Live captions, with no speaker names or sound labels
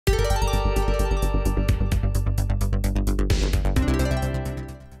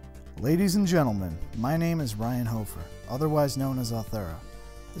Ladies and gentlemen, my name is Ryan Hofer, otherwise known as Authera.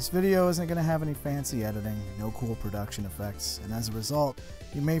 This video isn't going to have any fancy editing, no cool production effects, and as a result,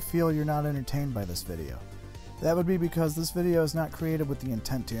 you may feel you're not entertained by this video. That would be because this video is not created with the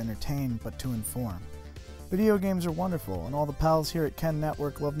intent to entertain, but to inform. Video games are wonderful, and all the pals here at Ken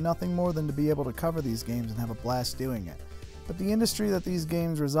Network love nothing more than to be able to cover these games and have a blast doing it. But the industry that these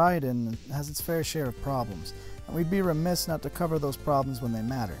games reside in has its fair share of problems, and we'd be remiss not to cover those problems when they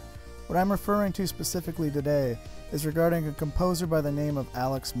matter. What I'm referring to specifically today is regarding a composer by the name of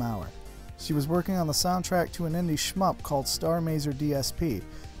Alex Mauer. She was working on the soundtrack to an indie shmup called Starmazer DSP,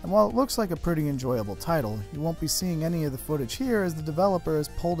 and while it looks like a pretty enjoyable title, you won't be seeing any of the footage here as the developer has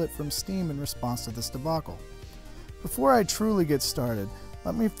pulled it from Steam in response to this debacle. Before I truly get started,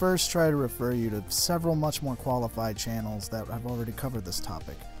 let me first try to refer you to several much more qualified channels that have already covered this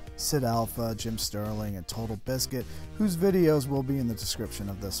topic. Sid Alpha, Jim Sterling, and Totalbiscuit, whose videos will be in the description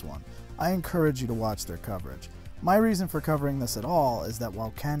of this one. I encourage you to watch their coverage. My reason for covering this at all is that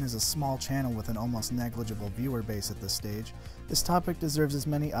while Ken is a small channel with an almost negligible viewer base at this stage, this topic deserves as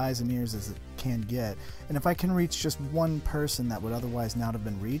many eyes and ears as it can get, and if I can reach just one person that would otherwise not have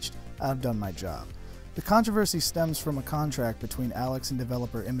been reached, I've done my job. The controversy stems from a contract between Alex and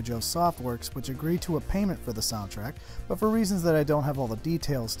developer Imagos Softworks, which agreed to a payment for the soundtrack, but for reasons that I don't have all the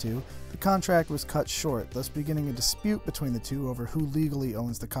details to, the contract was cut short, thus beginning a dispute between the two over who legally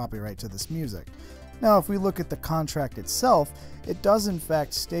owns the copyright to this music. Now, if we look at the contract itself, it does in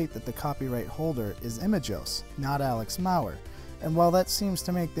fact state that the copyright holder is Imagos, not Alex Mauer. And while that seems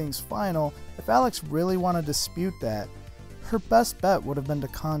to make things final, if Alex really wanted to dispute that, her best bet would have been to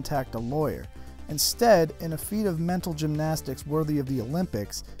contact a lawyer. Instead, in a feat of mental gymnastics worthy of the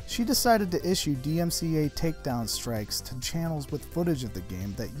Olympics, she decided to issue DMCA takedown strikes to channels with footage of the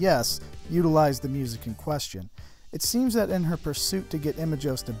game that, yes, utilized the music in question. It seems that in her pursuit to get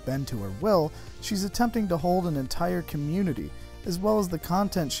Imagos to bend to her will, she's attempting to hold an entire community, as well as the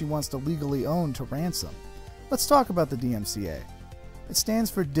content she wants to legally own, to ransom. Let's talk about the DMCA. It stands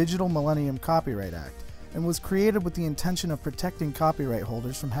for Digital Millennium Copyright Act, and was created with the intention of protecting copyright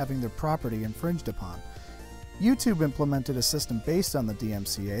holders from having their property infringed upon. YouTube implemented a system based on the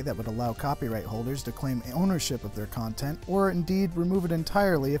DMCA that would allow copyright holders to claim ownership of their content, or indeed remove it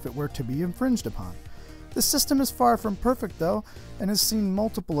entirely if it were to be infringed upon. The system is far from perfect though, and has seen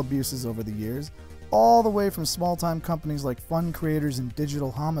multiple abuses over the years, all the way from small-time companies like Fun Creators and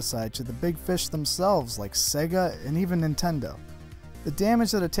Digital Homicide to the big fish themselves like Sega and even Nintendo. The damage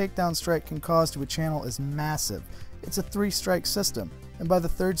that a takedown strike can cause to a channel is massive. It's a 3-strike system, and by the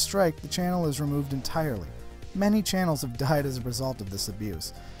 3rd strike, the channel is removed entirely. Many channels have died as a result of this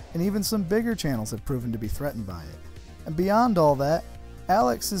abuse, and even some bigger channels have proven to be threatened by it. And beyond all that,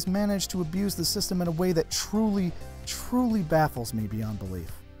 Alex has managed to abuse the system in a way that truly baffles me beyond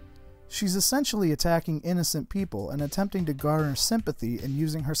belief. She's essentially attacking innocent people and attempting to garner sympathy and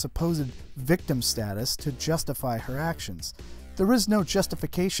using her supposed victim status to justify her actions. There is no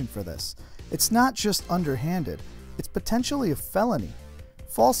justification for this. It's not just underhanded, it's potentially a felony.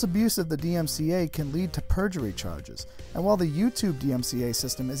 False abuse of the DMCA can lead to perjury charges, and while the YouTube DMCA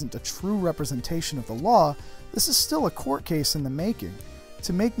system isn't a true representation of the law, this is still a court case in the making.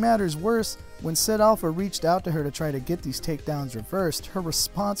 To make matters worse, when Sid Alpha reached out to her to try to get these takedowns reversed, her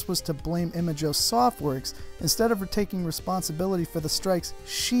response was to blame Imagos Softworks instead of her taking responsibility for the strikes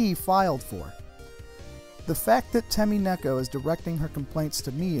she filed for. The fact that Temi Neko is directing her complaints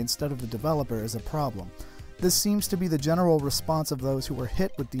to me instead of the developer is a problem. This seems to be the general response of those who were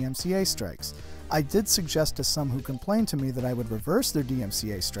hit with DMCA strikes. I did suggest to some who complained to me that I would reverse their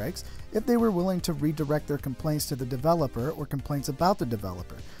DMCA strikes if they were willing to redirect their complaints to the developer or complaints about the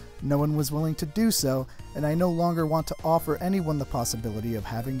developer. No one was willing to do so, and I no longer want to offer anyone the possibility of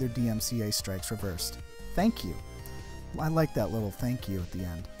having their DMCA strikes reversed. Thank you. I like that little thank you at the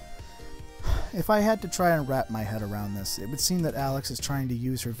end. If I had to try and wrap my head around this, it would seem that Alex is trying to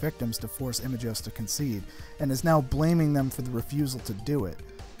use her victims to force Imagos to concede, and is now blaming them for the refusal to do it.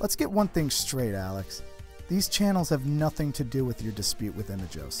 Let's get one thing straight, Alex. These channels have nothing to do with your dispute with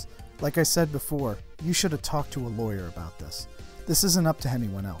Imagos. Like I said before, you should have talked to a lawyer about this. This isn't up to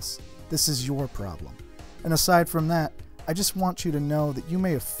anyone else. This is your problem. And aside from that, I just want you to know that you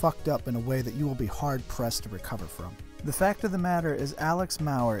may have fucked up in a way that you will be hard-pressed to recover from. The fact of the matter is Alex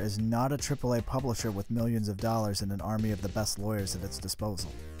Mauer is not a AAA publisher with millions of dollars and an army of the best lawyers at its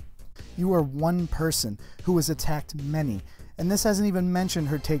disposal. You are one person who has attacked many, and this hasn't even mentioned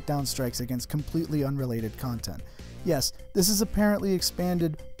her takedown strikes against completely unrelated content. Yes, this is apparently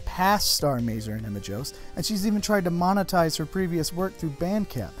expanded past Starmazer and Imagos, and she's even tried to monetize her previous work through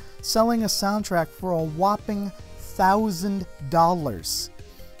Bandcamp, selling a soundtrack for a whopping $1,000.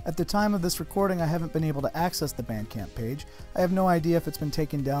 At the time of this recording, I haven't been able to access the Bandcamp page. I have no idea if it's been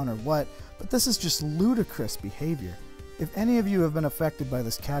taken down or what, but this is just ludicrous behavior. If any of you have been affected by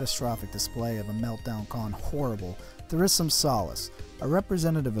this catastrophic display of a meltdown gone horrible, there is some solace. A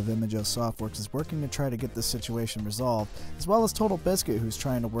representative of Imagos Softworks is working to try to get this situation resolved, as well as Totalbiscuit, who's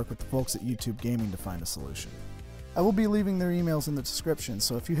trying to work with the folks at YouTube Gaming to find a solution. I will be leaving their emails in the description,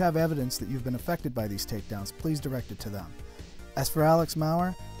 so if you have evidence that you've been affected by these takedowns, please direct it to them. As for Alex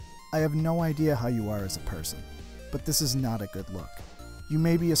Maurer, I have no idea how you are as a person, but this is not a good look. You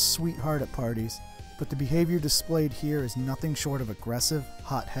may be a sweetheart at parties, but the behavior displayed here is nothing short of aggressive,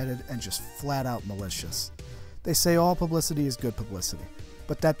 hot-headed, and just flat-out malicious. They say all publicity is good publicity,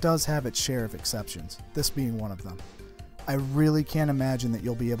 but that does have its share of exceptions, this being one of them. I really can't imagine that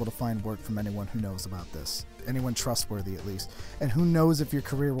you'll be able to find work from anyone who knows about this, anyone trustworthy at least, and who knows if your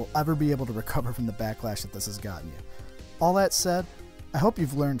career will ever be able to recover from the backlash that this has gotten you. All that said, I hope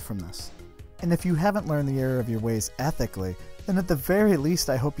you've learned from this. And if you haven't learned the error of your ways ethically, then at the very least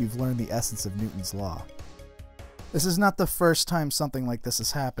I hope you've learned the essence of Newton's law. This is not the first time something like this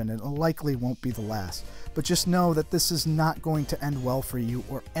has happened, and it likely won't be the last, but just know that this is not going to end well for you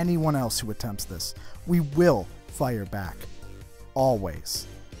or anyone else who attempts this. We will fire back. Always.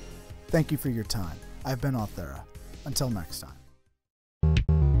 Thank you for your time. I've been Althera. Until next time.